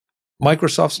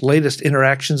Microsoft's latest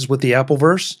interactions with the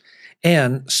Appleverse,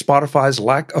 and Spotify's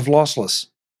lack of lossless.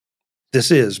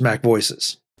 This is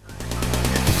MacVoices.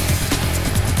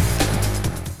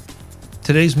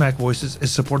 Today's MacVoices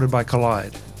is supported by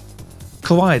Collide.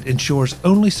 Collide ensures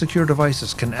only secure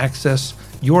devices can access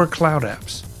your cloud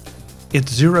apps.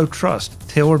 It's zero trust,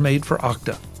 tailor-made for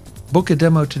Okta. Book a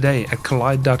demo today at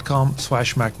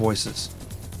collide.com/MacVoices.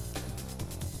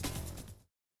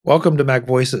 Welcome to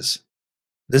MacVoices.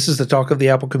 This is the talk of the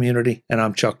Apple community, and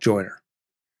I'm Chuck Joyner.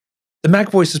 The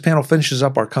MacVoices panel finishes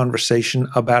up our conversation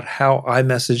about how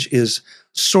iMessage is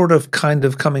kind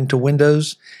of coming to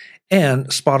Windows and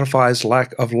Spotify's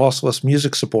lack of lossless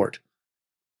music support.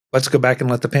 Let's go back and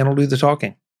let the panel do the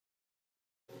talking.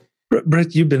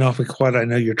 Brett, you've been awfully quiet. I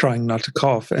know you're trying not to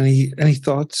cough. Any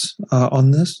thoughts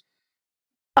on this?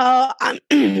 I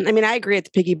agree it's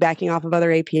piggybacking off of other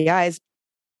APIs.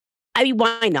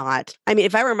 Why not?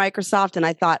 If I were Microsoft and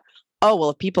I thought,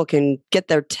 if people can get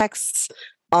their texts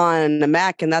on the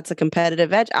Mac and that's a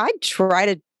competitive edge, I'd try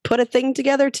to put a thing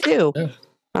together too. Yeah.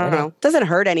 I don't know. It doesn't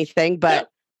hurt anything, but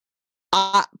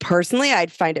personally,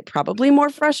 I'd find it probably more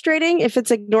frustrating if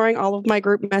it's ignoring all of my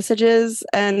group messages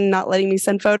and not letting me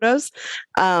send photos.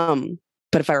 But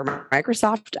if I were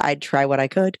Microsoft, I'd try what I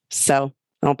could. So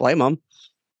I don't blame them.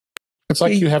 It's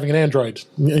like you having an Android.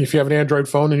 If you have an Android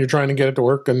phone and you're trying to get it to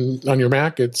work and on your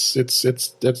Mac, it's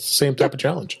the same type of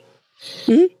challenge.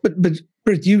 Mm-hmm.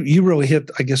 But you really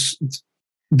hit, I guess,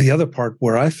 the other part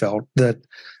where I felt that,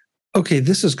 okay,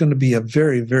 this is going to be a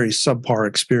very, very subpar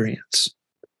experience.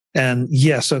 And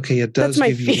yes, okay, it does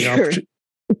give you the opportunity.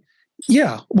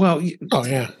 Yeah, well. Oh,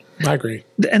 yeah, I agree.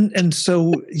 And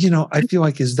so, I feel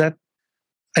like I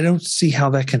don't see how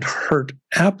that can hurt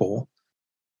Apple.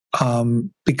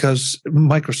 Because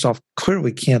Microsoft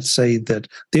clearly can't say that.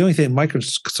 The only thing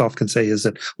Microsoft can say is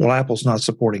that, well, Apple's not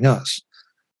supporting us.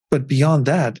 But beyond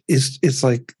that, it's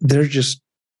like they're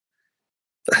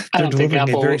delivering a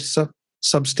very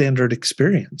substandard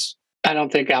experience. I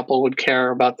don't think Apple would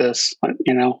care about this. I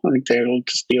think they will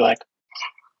just be like,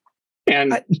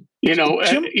 and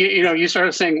Jim, you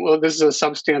started saying, well, this is a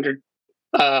substandard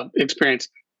experience.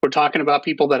 We're talking about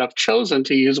people that have chosen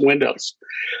to use Windows,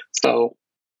 so.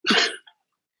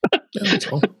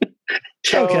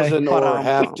 Chosen or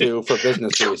have to for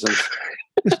business reasons.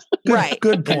 Right.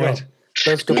 Good point.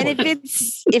 That's good. And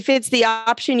if it's the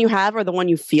option you have or the one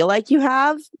you feel like you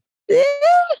have,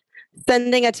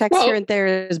 sending a text here and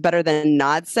there is better than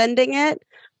not sending it.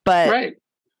 But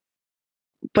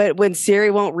when Siri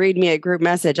won't read me a group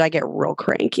message, I get real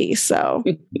cranky. So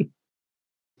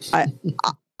I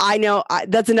know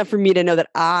that's enough for me to know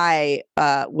that I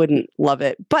wouldn't love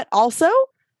it. But also,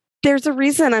 there's a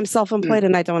reason I'm self-employed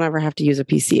and I don't ever have to use a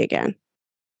PC again.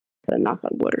 Put a knock on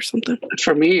wood or something.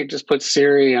 For me, it just puts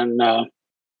Siri and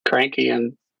Cranky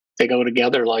and they go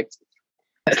together like.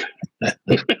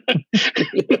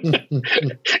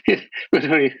 we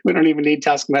don't even need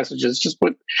task messages. Just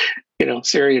put,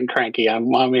 Siri and Cranky.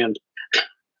 I'm in.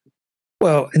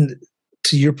 Well, and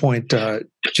to your point,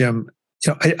 Jim,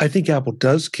 I think Apple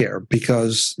does care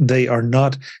because they are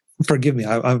not. Forgive me,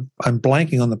 I'm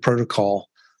blanking on the protocol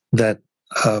that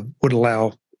would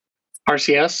allow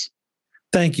RCS.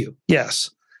 Thank you. Yes.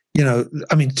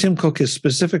 Tim Cook has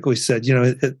specifically said,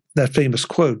 that famous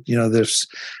quote, there's,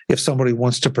 if somebody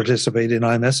wants to participate in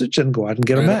iMessage, then go out and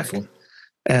get a Mac.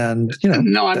 And,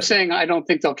 No, I'm saying I don't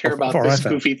think they'll care about this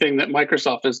goofy thing that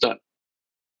Microsoft has done.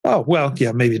 Oh, well,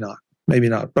 yeah, maybe not. Maybe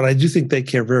not. But I do think they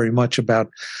care very much about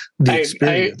the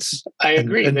experience. I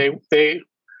agree. I don't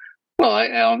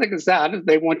think it's that.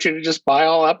 They want you to just buy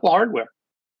all Apple hardware.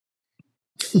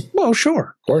 Well,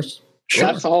 sure. Of course. Sure.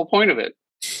 That's the whole point of it.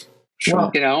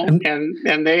 Sure.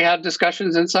 And they had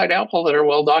discussions inside Apple that are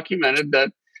well documented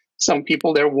that some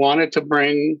people there wanted to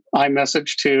bring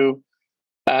iMessage to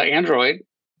Android.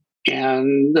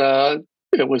 And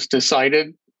it was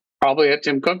decided probably at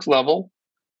Tim Cook's level,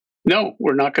 no,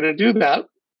 we're not going to do that.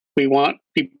 We want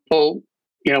people,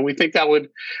 we think that would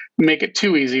make it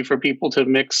too easy for people to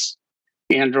mix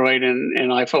Android and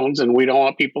iPhones, and we don't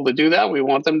want people to do that. We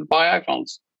want them to buy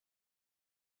iPhones.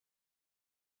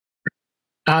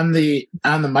 On the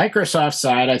Microsoft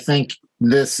side, I think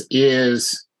this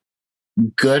is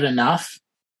good enough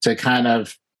to kind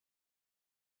of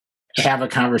have a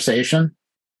conversation,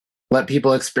 let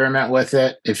people experiment with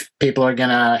it. If people are going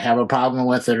to have a problem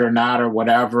with it or not or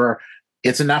whatever,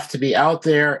 it's enough to be out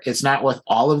there. It's not with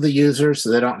all of the users,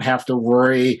 so they don't have to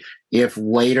worry if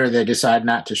later they decide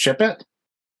not to ship it.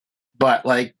 But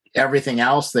like everything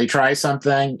else, they try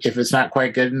something. If it's not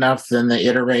quite good enough, then they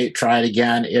iterate, try it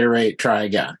again, iterate, try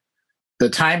again. the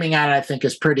timing on it, I think,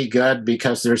 is pretty good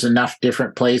because there's enough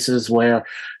different places where,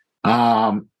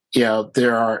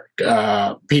 there are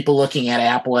people looking at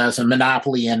Apple as a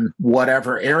monopoly in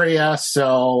whatever area.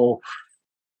 So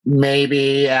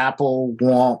maybe Apple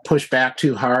won't push back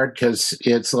too hard because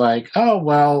it's like, oh,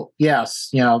 well,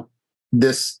 yes,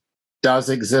 this does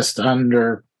exist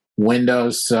under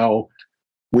Windows, so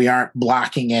we aren't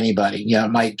blocking anybody. It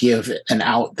might give an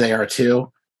out there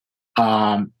too.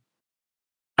 I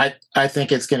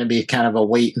think it's going to be kind of a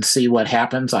wait and see what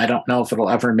happens. I don't know if it'll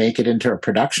ever make it into a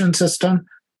production system,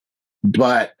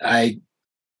 but I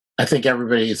think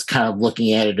everybody is kind of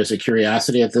looking at it as a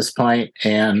curiosity at this point,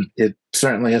 and it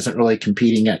certainly isn't really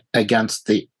competing against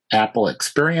the Apple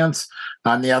experience.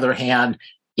 On the other hand,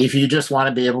 if you just want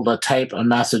to be able to type a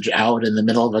message out in the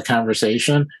middle of a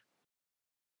conversation,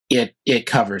 it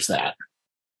covers that.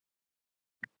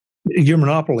 Your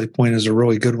monopoly point is a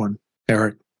really good one,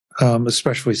 Eric,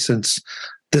 especially since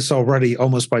this already,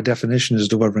 almost by definition, is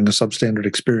delivering a substandard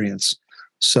experience.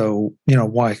 So,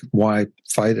 why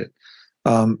fight it?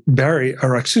 Brad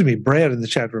in the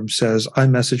chat room says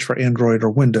iMessage for Android or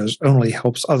Windows only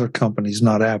helps other companies,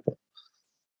 not Apple.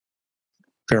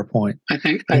 Fair point. I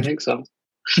think so.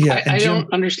 Yeah, I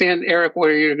don't understand, Eric,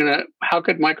 how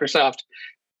could Microsoft,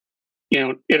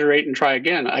 iterate and try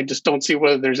again? I just don't see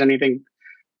whether there's anything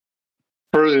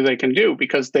further they can do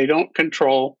because they don't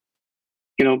control,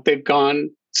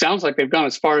 sounds like they've gone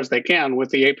as far as they can with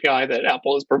the API that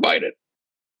Apple has provided.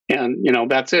 And,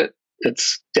 that's it.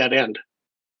 It's dead end.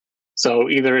 So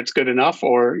either it's good enough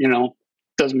or,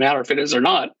 doesn't matter if it is or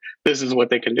not. This is what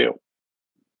they can do.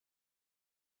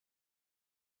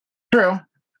 True.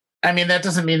 I mean, that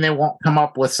doesn't mean they won't come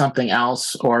up with something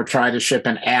else or try to ship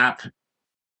an app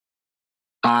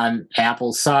on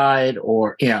Apple's side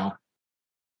or,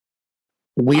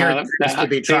 weird to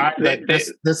be tried.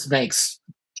 This makes...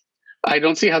 I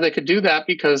don't see how they could do that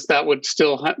because that would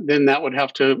still, then that would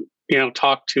have to,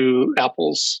 talk to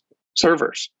Apple's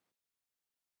servers.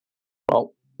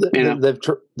 Well, they've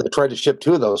tried to ship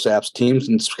two of those apps, Teams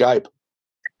and Skype.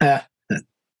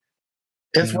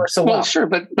 It's worth a while. Well, sure,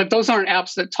 but those aren't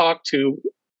apps that talk to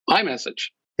iMessage.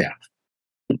 Yeah.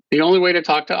 The only way to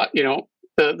talk to,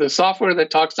 the software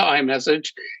that talks to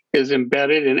iMessage is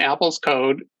embedded in Apple's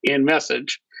code in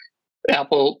Message.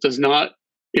 Apple does not,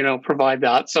 provide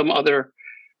that. Some other,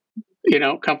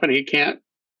 company can't,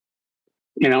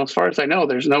 as far as I know,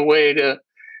 there's no way to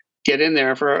get in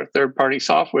there for a third-party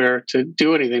software to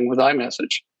do anything with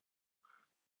iMessage.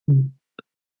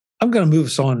 I'm going to move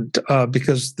us on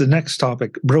because the next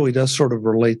topic really does sort of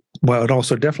relate. Well, it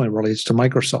also definitely relates to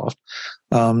Microsoft,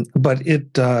 but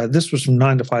this was from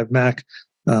 9 to 5 Mac.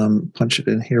 Punch it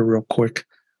in here real quick.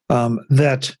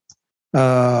 That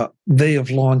they have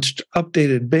launched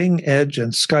updated Bing, Edge,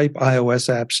 and Skype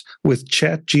iOS apps with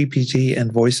ChatGPT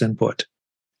and voice input.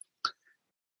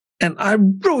 And I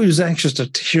really was anxious to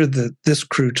hear this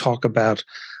crew talk about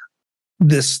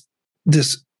this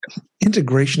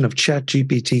integration of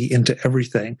ChatGPT into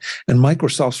everything and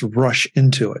Microsoft's rush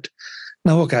into it.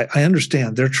 Now, look, I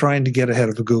understand they're trying to get ahead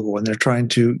of Google and they're trying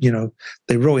to,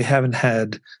 they really haven't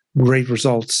had great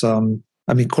results.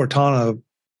 Cortana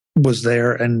was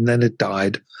there and then it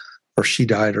died, or she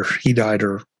died, or he died,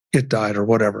 or it died, or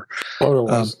whatever. Whatever it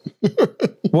was.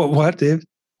 What, Dave?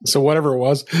 So whatever it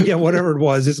was. Yeah, whatever it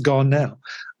was, it's gone now.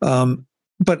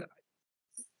 But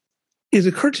it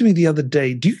occurred to me the other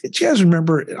day, do you guys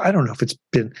remember, I don't know if it's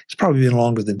probably been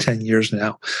longer than 10 years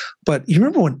now, but you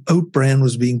remember when oat bran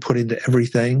was being put into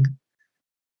everything?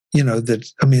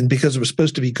 Because it was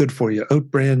supposed to be good for you. Oat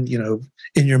bran,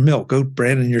 in your milk, oat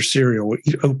bran in your cereal,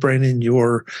 oat bran in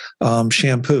your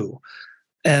shampoo.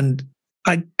 And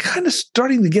I'm kind of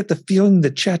starting to get the feeling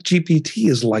that ChatGPT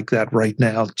is like that right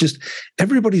now. Just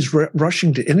everybody's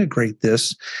rushing to integrate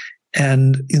this.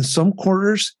 And in some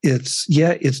quarters, it's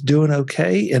doing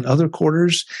okay. In other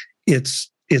quarters, it's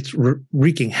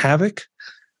wreaking havoc.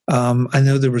 I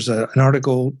know there was an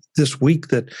article this week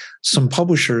that some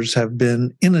publishers have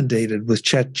been inundated with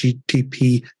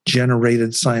ChatGPT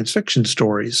generated science fiction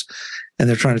stories, and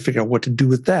they're trying to figure out what to do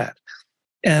with that.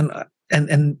 And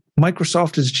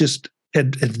Microsoft is just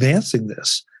advancing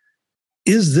this.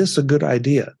 Is this a good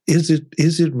idea? Is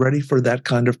it ready for that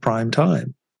kind of prime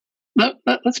time?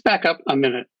 Let's back up a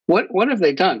minute. What have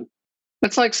they done?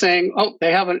 It's like saying,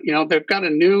 they haven't, they've got a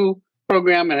new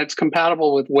program and it's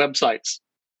compatible with websites.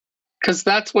 Because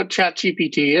that's what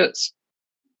ChatGPT is.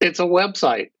 It's a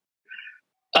website.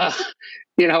 Well,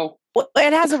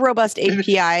 it has a robust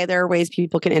API. There are ways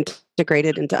people can integrate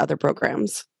it into other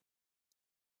programs.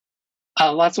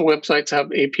 Lots of websites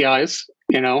have APIs,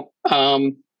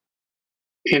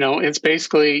 It's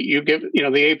basically you give,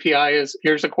 the API is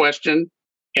here's a question,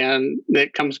 and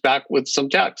it comes back with some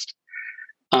text.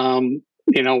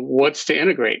 What's to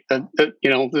integrate?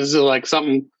 This is like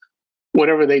something,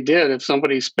 whatever they did, if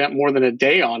somebody spent more than a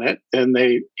day on it, then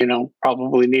they,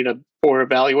 probably need a poor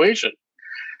evaluation.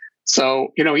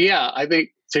 So, I think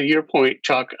to your point,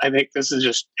 Chuck, I think this is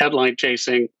just headline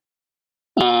chasing.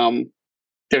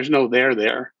 There's no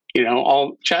there.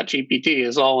 All ChatGPT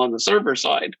is all on the server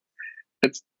side.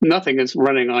 Nothing is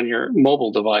running on your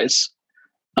mobile device.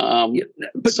 But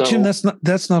Jim,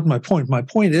 that's not my point. My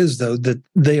point is, though, that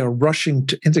they are rushing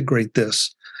to integrate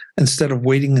this instead of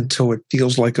waiting until it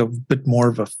feels like a bit more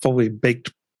of a fully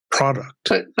baked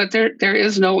product. But there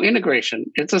is no integration.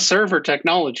 It's a server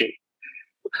technology.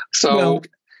 So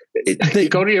you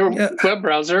go to your web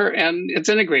browser and it's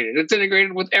integrated. It's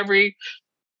integrated with every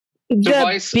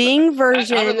device. The Bing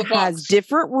version has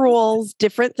different rules,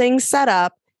 different things set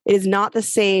up. It is not the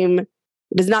same.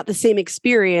 It is not the same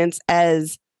experience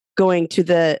as going to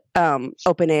the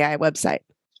OpenAI website.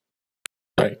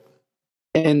 Right.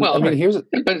 And but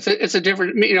it's a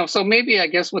different, so maybe I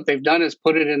guess what they've done is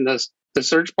put it in the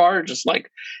search bar, just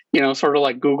like, sort of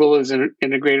like Google is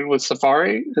integrated with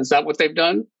Safari. Is that what they've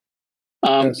done?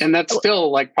 Yes. And that's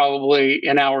still like probably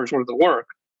an hour's worth of work.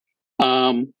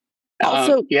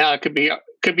 Also, it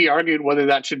could be argued whether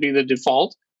that should be the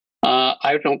default.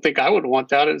 I don't think I would want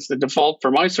that as the default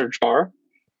for my search bar.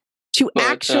 To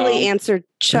actually answer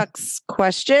Chuck's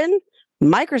question,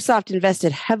 Microsoft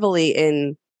invested heavily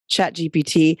in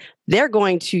ChatGPT. They're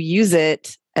going to use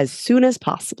it as soon as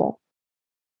possible.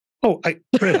 Oh,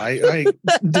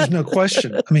 there's no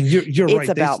question. I mean, you're right. It's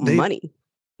about money.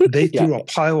 They threw a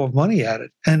pile of money at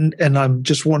it, and I'm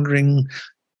just wondering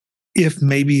if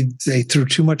maybe they threw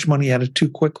too much money at it too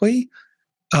quickly.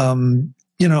 Jim,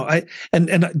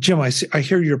 I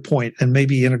hear your point, and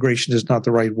maybe integration is not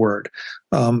the right word.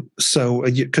 So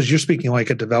because you're speaking like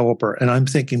a developer, and I'm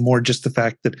thinking more just the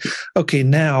fact that, okay,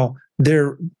 now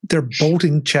they're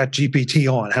bolting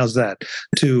ChatGPT on. How's that?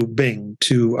 To Bing,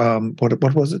 to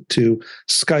what was it? To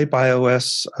Skype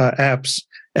iOS apps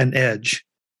and Edge,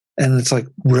 and it's like,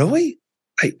 really?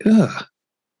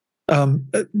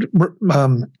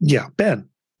 Ben,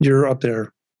 you're up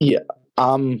there. Yeah.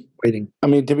 Waiting. I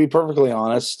mean, to be perfectly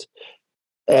honest,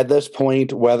 at this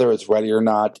point, whether it's ready or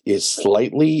not is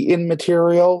slightly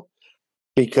immaterial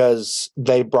because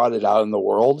they brought it out in the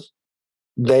world.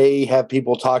 They have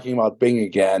people talking about Bing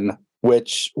again,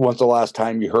 which when's the last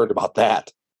time you heard about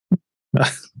that?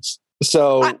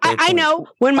 So I know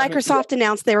when Microsoft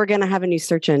announced they were going to have a new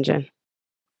search engine.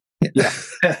 Yeah.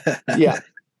 Yeah.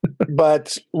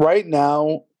 But right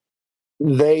now,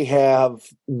 they have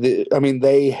that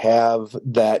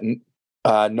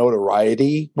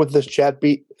notoriety with this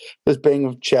Bing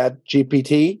of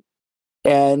ChatGPT,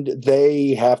 and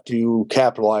they have to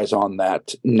capitalize on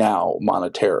that now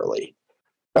monetarily.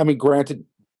 I mean, granted,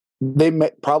 they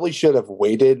probably should have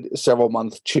waited several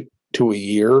months to a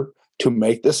year to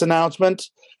make this announcement,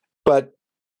 but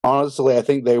honestly, I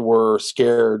think they were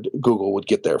scared Google would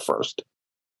get there first.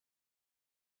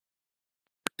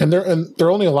 And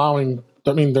they're only allowing.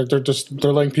 I mean, they're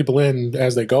letting people in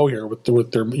as they go here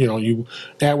with their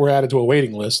we're added to a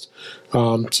waiting list,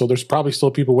 so there's probably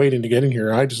still people waiting to get in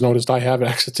here. I just noticed I have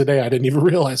access today. I didn't even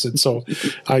realize it, so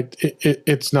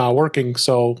it's now working.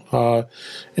 So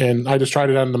and I just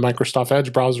tried it on the Microsoft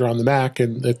Edge browser on the Mac,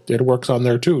 and it works on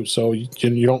there too. So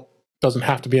you don't. Doesn't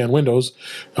have to be on Windows.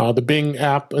 The Bing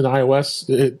app in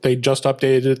iOS, they just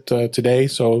updated it today,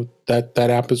 so that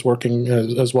app is working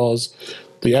as well as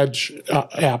the Edge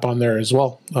app on there as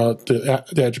well, the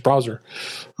Edge browser.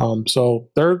 So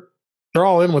they're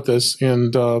all in with this,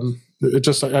 and it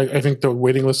just I think the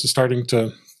waiting list is starting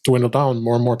to dwindle down.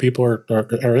 More and more people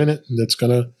are in it, and it's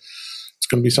gonna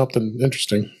be something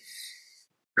interesting.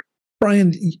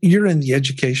 Brian, you're in the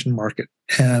education market,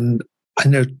 and I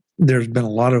know there's been a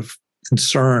lot of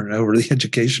concern over the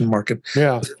education market,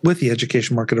 with the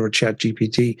education market over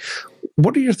ChatGPT.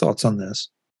 What are your thoughts on this?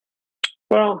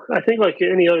 Well, I think like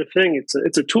any other thing,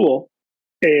 it's a tool,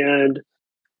 and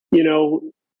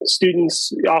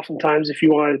students oftentimes, if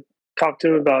you want to talk to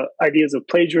them about ideas of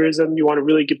plagiarism, you want to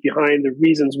really get behind the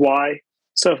reasons why.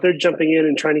 So if they're jumping in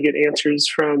and trying to get answers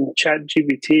from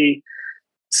ChatGPT,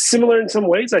 similar in some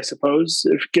ways, I suppose,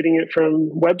 if getting it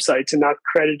from websites and not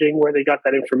crediting where they got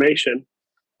that information.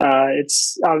 It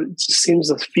just seems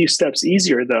a few steps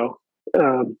easier, though.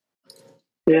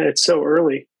 It's so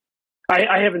early.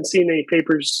 I haven't seen any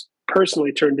papers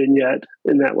personally turned in yet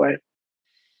in that way.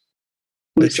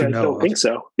 At least I don't think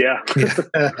so. Yeah.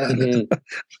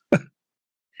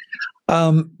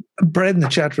 Brad in the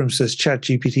chat room says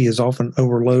ChatGPT is often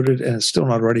overloaded and is still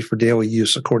not ready for daily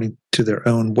use, according to their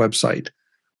own website.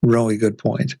 Really good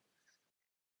point.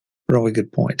 Really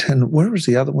good point. And where was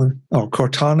the other one? Oh,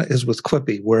 Cortana is with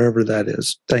Clippy, wherever that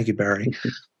is. Thank you, Barry.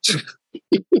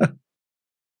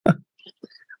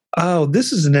 Oh,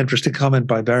 this is an interesting comment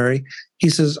by Barry. He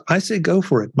says, I say go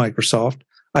for it, Microsoft.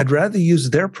 I'd rather use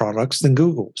their products than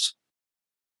Google's.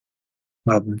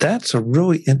 Now, that's a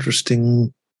really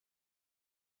interesting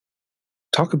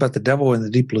talk about the devil in the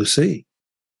deep blue sea.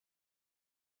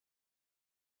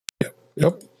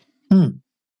 Yep. I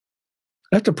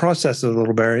have to process it a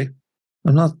little, Barry.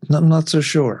 I'm not so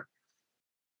sure.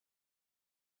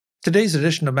 Today's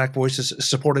edition of Mac Voices is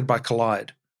supported by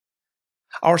Collide.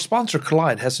 Our sponsor,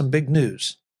 Collide, has some big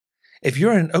news. If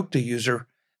you're an Okta user,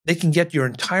 they can get your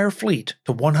entire fleet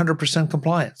to 100%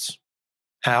 compliance.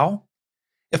 How?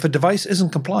 If a device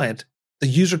isn't compliant, the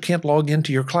user can't log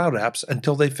into your cloud apps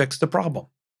until they fix the problem.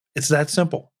 It's that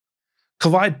simple.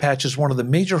 Collide patches one of the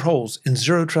major holes in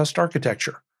zero trust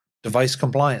architecture, device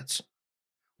compliance.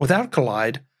 Without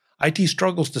Collide, IT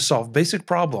struggles to solve basic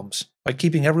problems by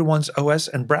keeping everyone's OS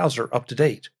and browser up to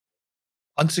date.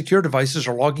 Unsecure devices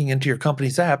are logging into your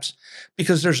company's apps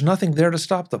because there's nothing there to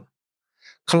stop them.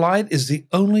 Collide is the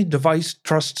only device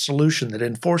trust solution that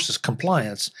enforces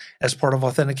compliance as part of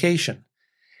authentication,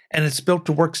 and it's built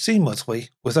to work seamlessly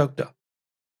with Okta.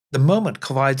 The moment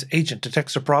Collide's agent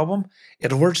detects a problem, it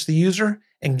alerts the user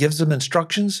and gives them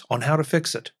instructions on how to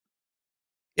fix it.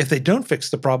 If they don't fix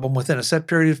the problem within a set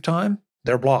period of time,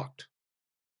 they're blocked.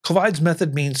 Collide's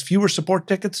method means fewer support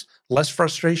tickets, less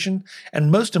frustration,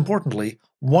 and most importantly,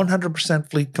 100%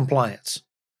 fleet compliance.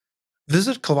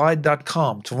 Visit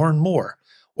Collide.com to learn more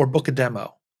or book a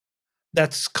demo.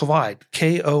 That's Collide,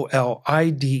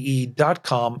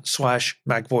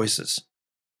 KOLIDE.com/MacVoices.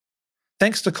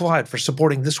 Thanks to Collide for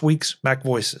supporting this week's Mac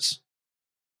Voices.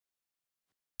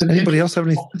 Anybody else have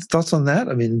any thoughts on that?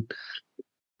 I mean,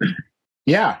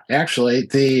 yeah, actually,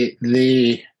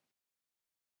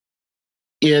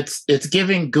 it's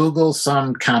giving Google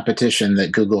some competition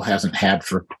that Google hasn't had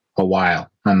for a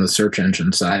while on the search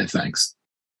engine side of things,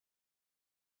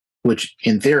 which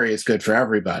in theory is good for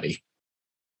everybody.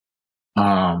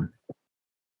 And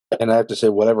I have to say,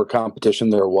 whatever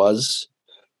competition there was,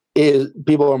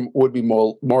 people would be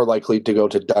more likely to go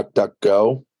to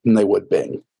DuckDuckGo than they would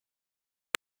Bing.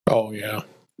 Oh, yeah.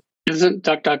 Isn't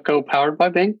DuckDuckGo powered by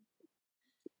Bing?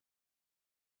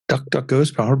 DuckDuckGo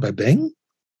is powered by Bing?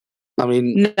 I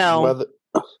mean, no.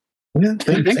 I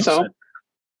think so.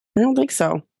 I don't think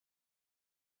so.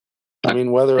 I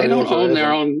mean, whether they don't own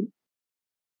their own.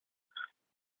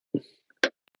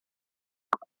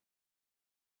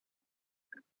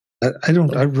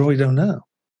 I really don't know.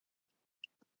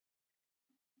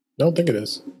 I don't think it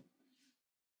is.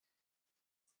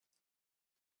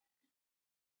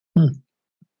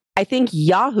 I think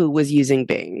Yahoo was using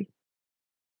Bing.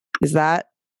 Is that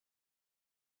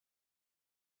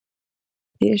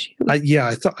the issue? I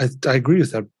agree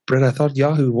with that, Brett. I thought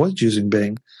Yahoo was using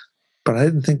Bing, but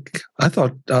I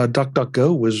thought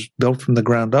DuckDuckGo was built from the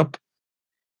ground up.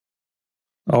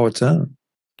 Oh, its own.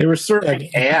 There were certainly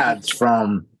ads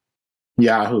from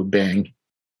Yahoo Bing,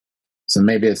 so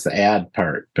maybe it's the ad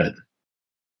part, but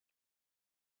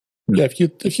yeah,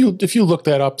 if you look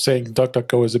that up, saying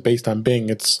DuckDuckGo is based on Bing,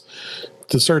 it's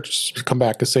the search come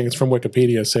back as saying it's from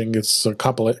Wikipedia, saying it's a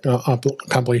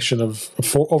compilation of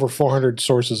over 400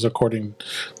 sources according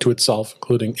to itself,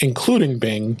 including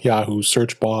Bing, Yahoo,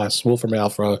 Search Boss, Wolfram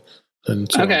Alpha,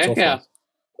 and so on and so forth.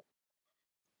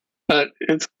 But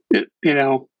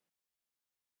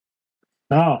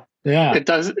oh yeah, it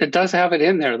does have it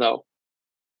in there though.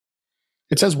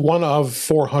 It says one of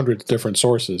 400 different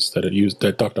sources that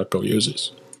DuckDuckGo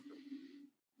uses.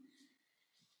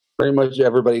 Pretty much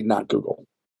everybody, not Google.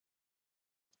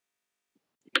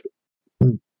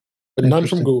 But none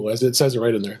from Google, as it says it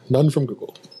right in there. None from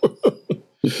Google.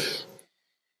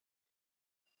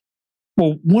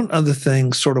 Well, one other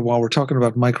thing, sort of while we're talking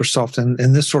about Microsoft, and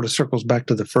this sort of circles back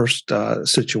to the first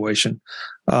situation,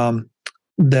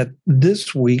 that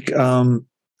this week, I'm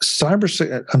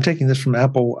taking this from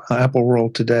Apple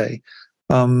World Today.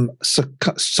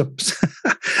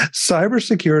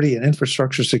 Cybersecurity and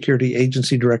Infrastructure Security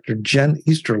Agency Director Jen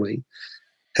Easterly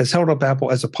has held up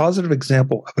Apple as a positive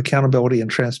example of accountability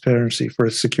and transparency for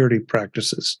its security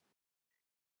practices,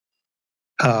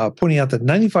 pointing out that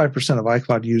 95% of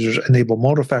iCloud users enable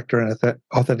multi-factor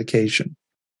authentication.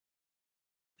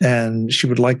 And she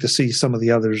would like to see some of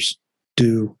the others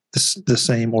do the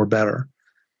same or better.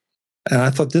 And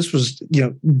I thought this was,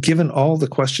 given all the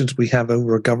questions we have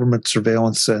over government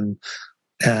surveillance and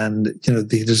and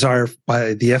the desire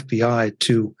by the FBI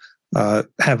to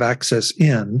have access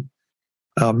in,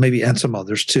 maybe, and some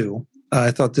others too.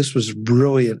 I thought this was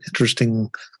really an interesting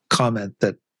comment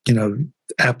that,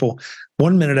 Apple,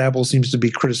 1 minute Apple seems to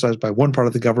be criticized by one part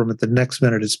of the government, the next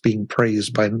minute it's being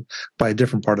praised by a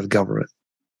different part of the government.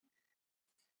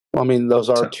 Well, I mean, those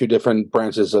are two different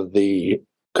branches of the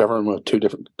government with two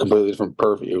completely different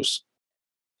purviews.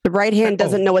 The right hand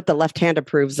doesn't know what the left hand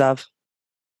approves of.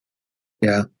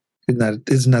 Yeah,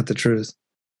 isn't that the truth?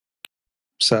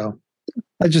 So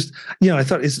I just, I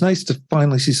thought it's nice to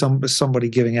finally see somebody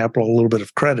giving Apple a little bit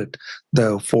of credit,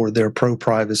 though, for their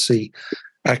pro-privacy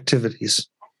activities.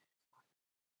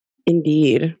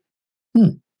 Indeed.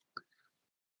 The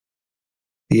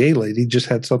A lady just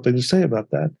had something to say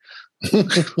about that.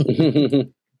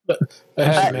 That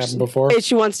hasn't happened before.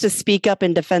 She wants to speak up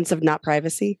in defense of not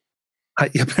privacy.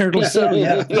 Apparently so,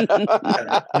 yeah.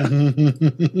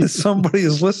 Somebody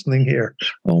is listening here.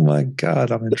 Oh my God,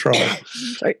 I'm in trouble.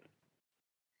 Sorry.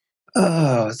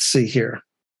 Let's see here.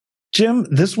 Jim,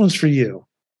 this one's for you.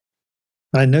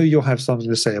 I know you'll have something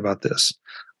to say about this.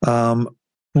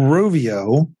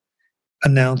 Rovio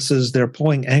announces they're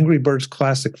pulling Angry Birds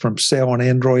Classic from sale on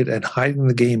Android and hiding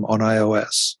the game on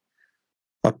iOS,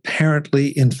 apparently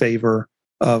in favor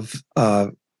of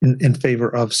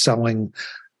selling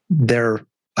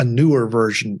a newer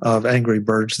version of Angry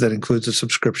Birds that includes a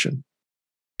subscription.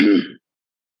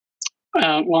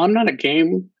 Well, I'm not a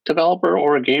game developer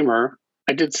or a gamer.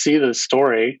 I did see the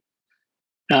story.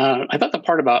 I thought the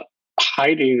part about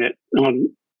hiding it on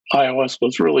iOS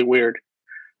was really weird.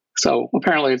 So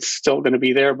apparently it's still going to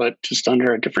be there, but just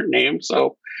under a different name.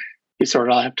 So you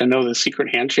sort of have to know the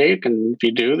secret handshake. And if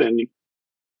you do, then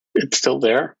it's still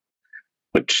there,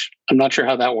 which I'm not sure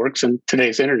how that works in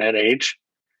today's internet age.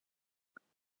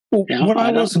 Well, what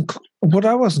I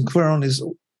wasn't clear on is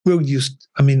there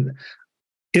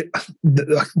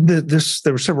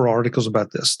were several articles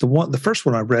about this. The first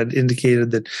one I read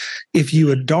indicated that if you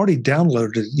had already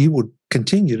downloaded it, you would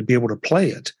continue to be able to play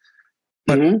it.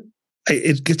 But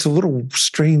it gets a little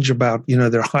strange about,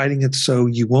 they're hiding it so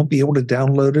you won't be able to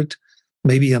download it,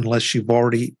 maybe unless you've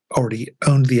already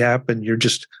owned the app and you're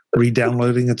just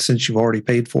re-downloading it since you've already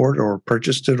paid for it or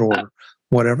purchased it or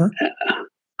whatever.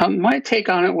 My take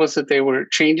on it was that they were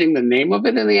changing the name of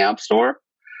it in the App Store.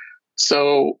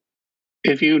 So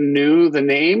if you knew the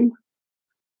name,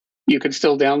 you could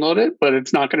still download it, but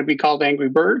it's not going to be called Angry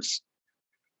Birds.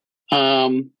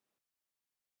 But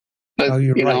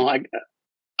you're right.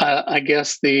 I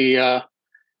guess the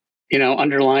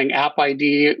underlying app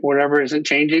ID, whatever, isn't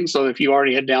changing. So if you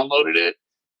already had downloaded it,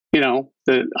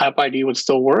 the app ID would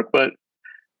still work. But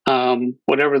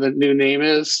whatever the new name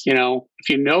is, if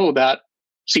you know that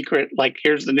secret, like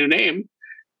here's the new name,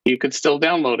 you could still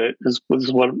download it.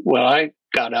 Was what I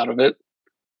got out of it.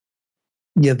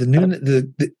 Yeah,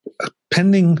 the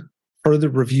pending further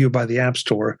review by the App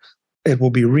Store, it will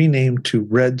be renamed to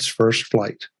Red's First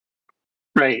Flight.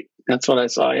 Right, that's what I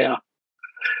saw. Yeah,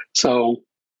 so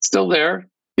still there.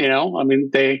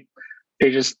 They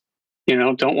just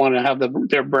don't want to have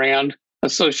their brand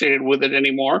associated with it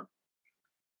anymore.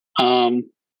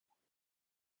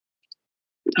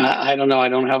 I don't know. I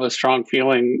don't have a strong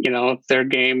feeling. Their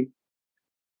game.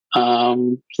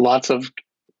 Lots of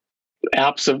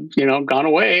apps have gone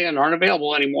away and aren't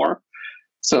available anymore.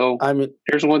 So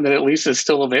here's one that at least is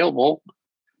still available.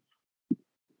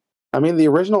 The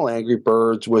original Angry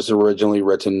Birds was originally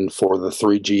written for the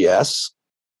 3GS.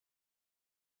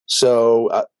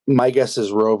 So my guess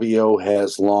is Rovio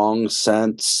has long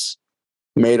since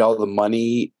made all the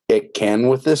money it can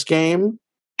with this game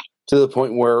to the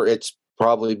point where it's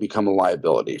probably become a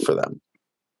liability for them.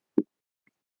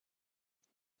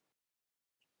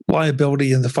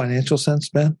 Liability in the financial sense,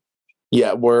 Ben?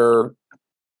 Yeah, where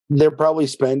they're probably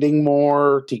spending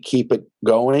more to keep it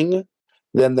going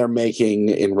than they're making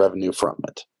in revenue from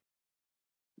it.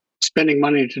 Spending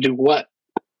money to do what?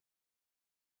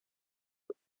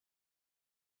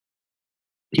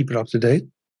 Keep it up to date.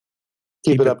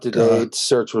 Keep it up to date,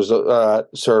 search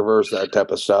servers, that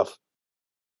type of stuff.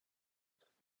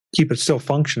 Keep it still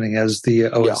functioning as the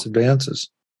OS advances.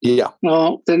 Yeah.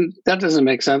 Well, then that doesn't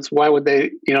make sense. Why would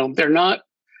they? They're not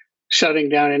shutting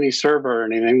down any server or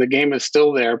anything. The game is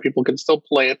still there. People can still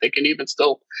play it. They can even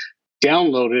still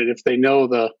download it if they know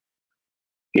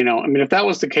if that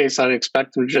was the case, I'd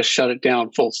expect them to just shut it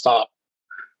down full stop.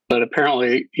 But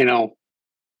apparently,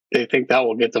 they think that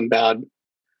will get them bad,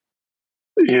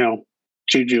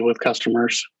 juju with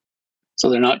customers. So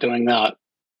they're not doing that.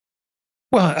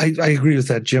 Well, I agree with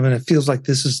that, Jim, and it feels like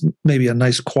this is maybe a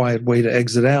nice, quiet way to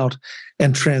exit out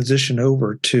and transition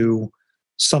over to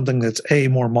something that's A,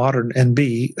 more modern, and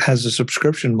B, has a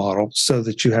subscription model so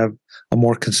that you have a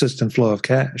more consistent flow of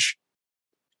cash.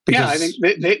 Yeah, I think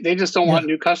they just don't want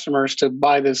new customers to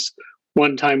buy this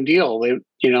one-time deal.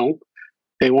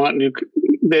 They want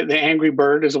the Angry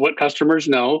Bird is what customers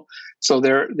know. So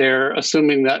they're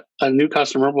assuming that a new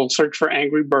customer will search for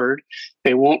Angry Bird.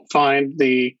 They won't find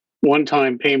the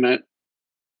one-time payment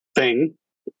thing.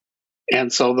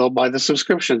 And so they'll buy the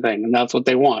subscription thing, and that's what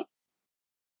they want.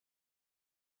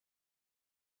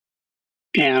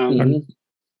 And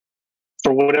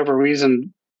for whatever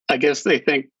reason, I guess they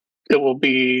think it will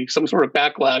be some sort of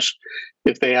backlash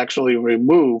if they actually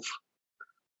remove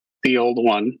the old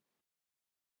one.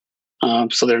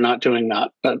 So they're not doing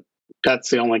that. But that's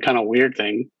the only kind of weird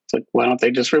thing. It's like, why don't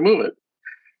they just remove it?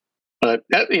 But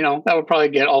that would probably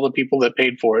get all the people that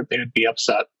paid for it. They would be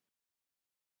upset.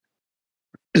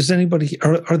 Does anybody?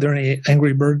 Are there any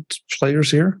Angry Birds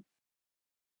players here?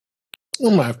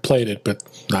 I've played it, but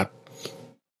not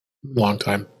a long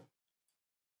time.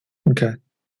 Okay.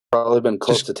 Probably been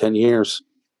close to 10 years.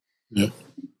 Yeah.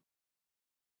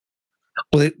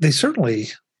 Well, they certainly.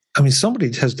 I mean,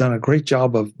 somebody has done a great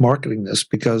job of marketing this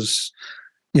because,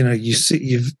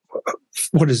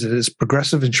 what is it? Is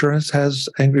Progressive Insurance has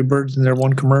Angry Birds in their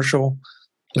one commercial?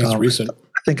 That's recent.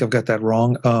 I think I've got that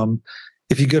wrong.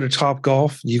 If you go to Top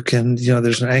Golf, you can,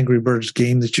 there's an Angry Birds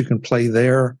game that you can play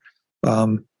there,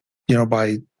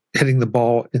 by hitting the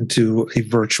ball into a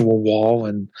virtual wall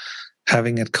and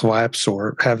having it collapse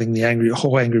or having the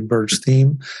whole Angry Birds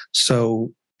theme.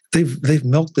 So they've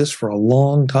milked this for a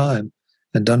long time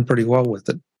and done pretty well with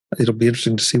it. It'll be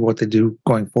interesting to see what they do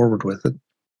going forward with it.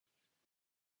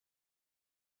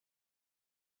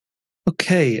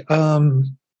 Okay.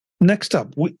 Next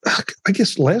up, I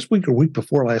guess last week or week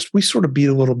before last, we sort of beat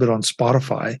a little bit on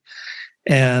Spotify.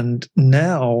 And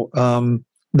now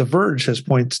The Verge has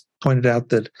pointed out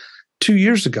that 2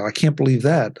 years ago, I can't believe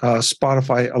that,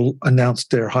 Spotify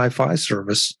announced their hi-fi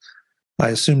service, I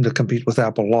assume to compete with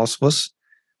Apple lossless.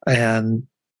 And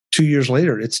 2 years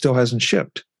later, it still hasn't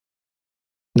shipped.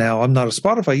 Now, I'm not a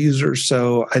Spotify user,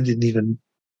 so I didn't even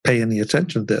pay any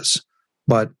attention to this.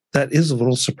 But that is a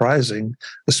little surprising,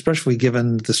 especially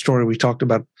given the story we talked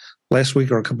about last week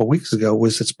or a couple of weeks ago,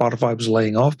 was that Spotify was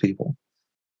laying off people.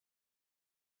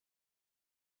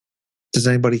 Does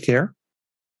anybody care?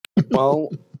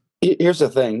 Well, here's the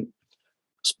thing.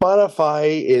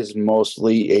 Spotify is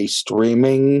mostly a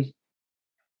streaming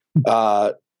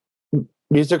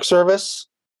music service.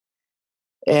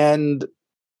 And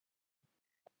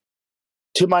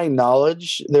to my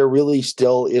knowledge, there really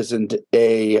still isn't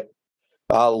a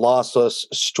lossless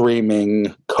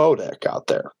streaming codec out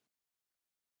there.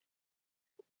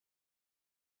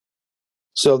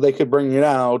 So they could bring it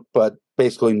out, but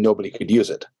basically nobody could use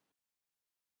it.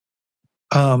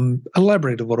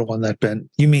 Elaborate a little on that, Ben.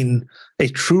 You mean a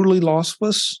truly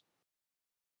lossless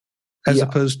as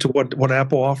opposed to what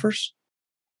Apple offers?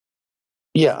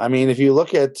 Yeah, I mean, if you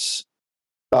look at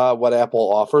what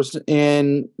Apple offers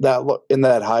in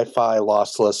that hi-fi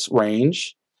lossless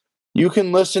range, you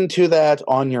can listen to that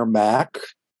on your Mac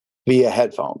via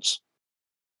headphones.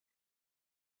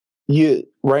 You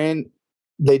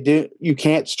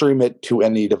can't stream it to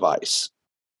any device.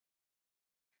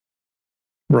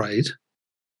 Right.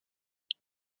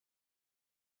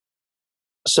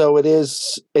 So it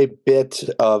is a bit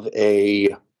of a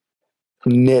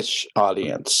niche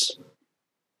audience.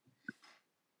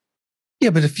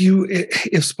 Yeah, but if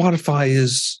Spotify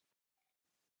is,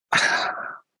 I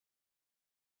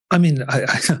mean, I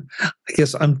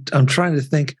guess I'm trying to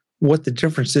think what the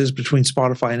difference is between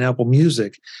Spotify and Apple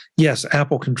Music. Yes,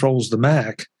 Apple controls the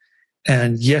Mac,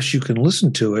 and yes, you can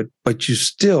listen to it, but you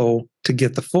still, to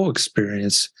get the full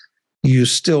experience, you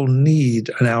still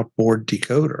need an outboard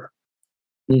decoder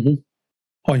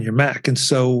on your Mac. And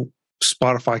so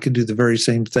Spotify could do the very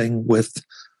same thing with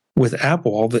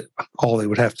Apple. All they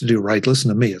would have to do, right? Listen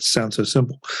to me, it sounds so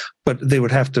simple, but they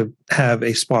would have to have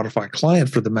a Spotify client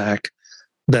for the Mac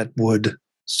that would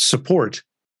support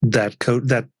that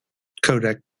codec,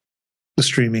 the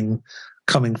streaming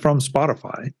coming from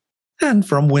Spotify and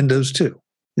from Windows too.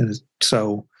 And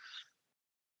so,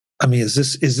 I mean, is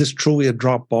this truly a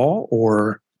drop ball,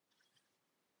 or?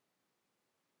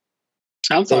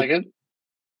 Sounds like it.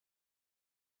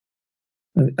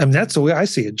 I mean, that's the way I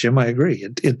see it, Jim. I agree.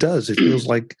 It does. It feels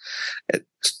like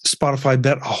Spotify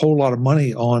bet a whole lot of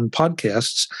money on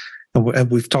podcasts,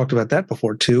 and we've talked about that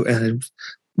before too. And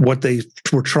what they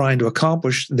were trying to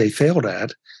accomplish, they failed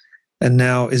at. And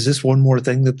now, is this one more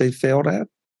thing that they failed at?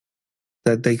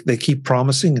 That they keep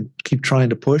promising and keep trying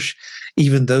to push,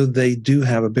 even though they do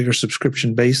have a bigger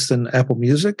subscription base than Apple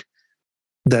Music?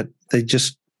 that they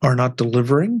just are not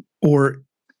delivering, or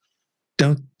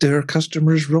don't their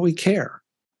customers really care?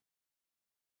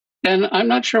 And I'm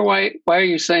not sure why are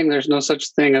you saying there's no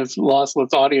such thing as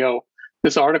lossless audio?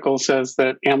 This article says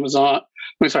that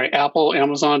Apple,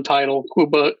 Amazon, Tidal,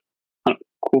 Kuba, how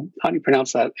do you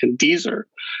pronounce that? And Deezer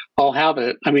all have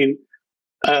it. I mean,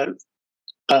 a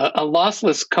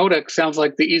lossless codec sounds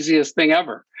like the easiest thing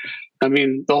ever. I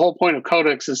mean, the whole point of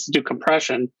codecs is to do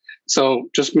compression. So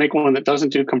just make one that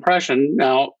doesn't do compression.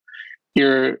 Now,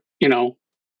 that's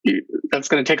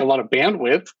going to take a lot of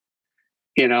bandwidth,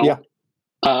 Yeah.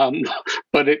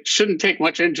 But it shouldn't take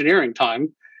much engineering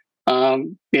time.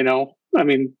 I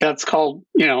mean, that's called,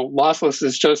 lossless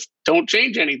is just don't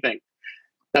change anything.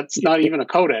 That's not even a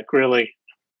codec, really.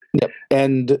 Yep.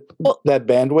 And that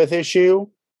bandwidth issue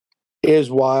is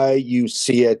why you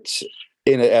see it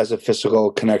as a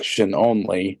physical connection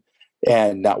only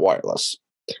and not wireless.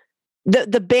 The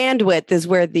bandwidth is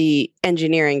where the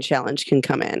engineering challenge can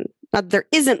come in. Not there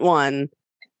isn't one,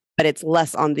 but it's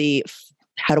less on the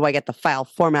how do I get the file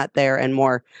format there and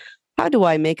more how do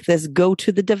I make this go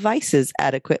to the devices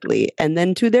adequately and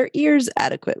then to their ears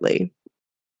adequately?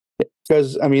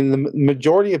 Because, I mean, the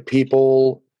majority of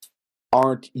people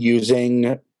aren't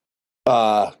using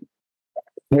pair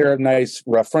of nice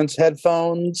reference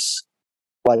headphones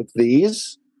like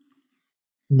these.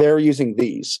 They're using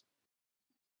these.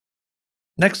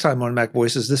 Next time on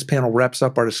MacVoices, this panel wraps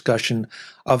up our discussion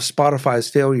of Spotify's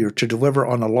failure to deliver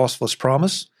on a lossless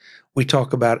promise. We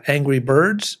talk about Angry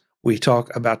Birds. We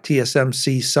talk about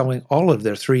TSMC selling all of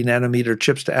their 3-nanometer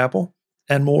chips to Apple,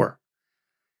 and more.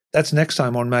 That's next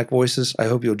time on MacVoices. I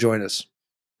hope you'll join us.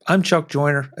 I'm Chuck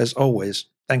Joyner. As always,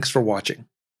 thanks for watching.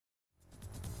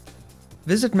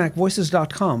 Visit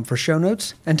MacVoices.com for show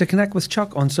notes and to connect with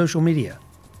Chuck on social media.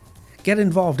 Get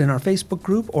involved in our Facebook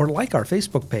group or like our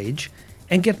Facebook page,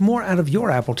 and get more out of your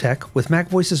Apple tech with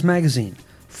MacVoices Magazine,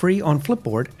 free on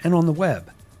Flipboard and on the web.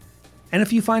 And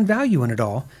if you find value in it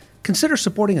all, consider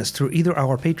supporting us through either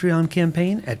our Patreon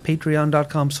campaign at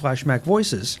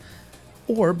patreon.com/MacVoices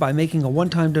or by making a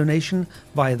one-time donation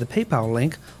via the PayPal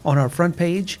link on our front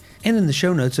page and in the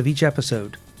show notes of each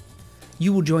episode.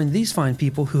 You will join these fine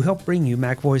people who help bring you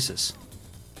MacVoices.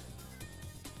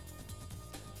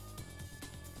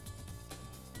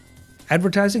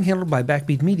 Advertising handled by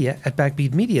Backbeat Media at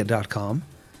backbeatmedia.com.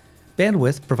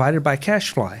 Bandwidth provided by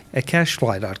CacheFly at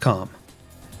cachefly.com.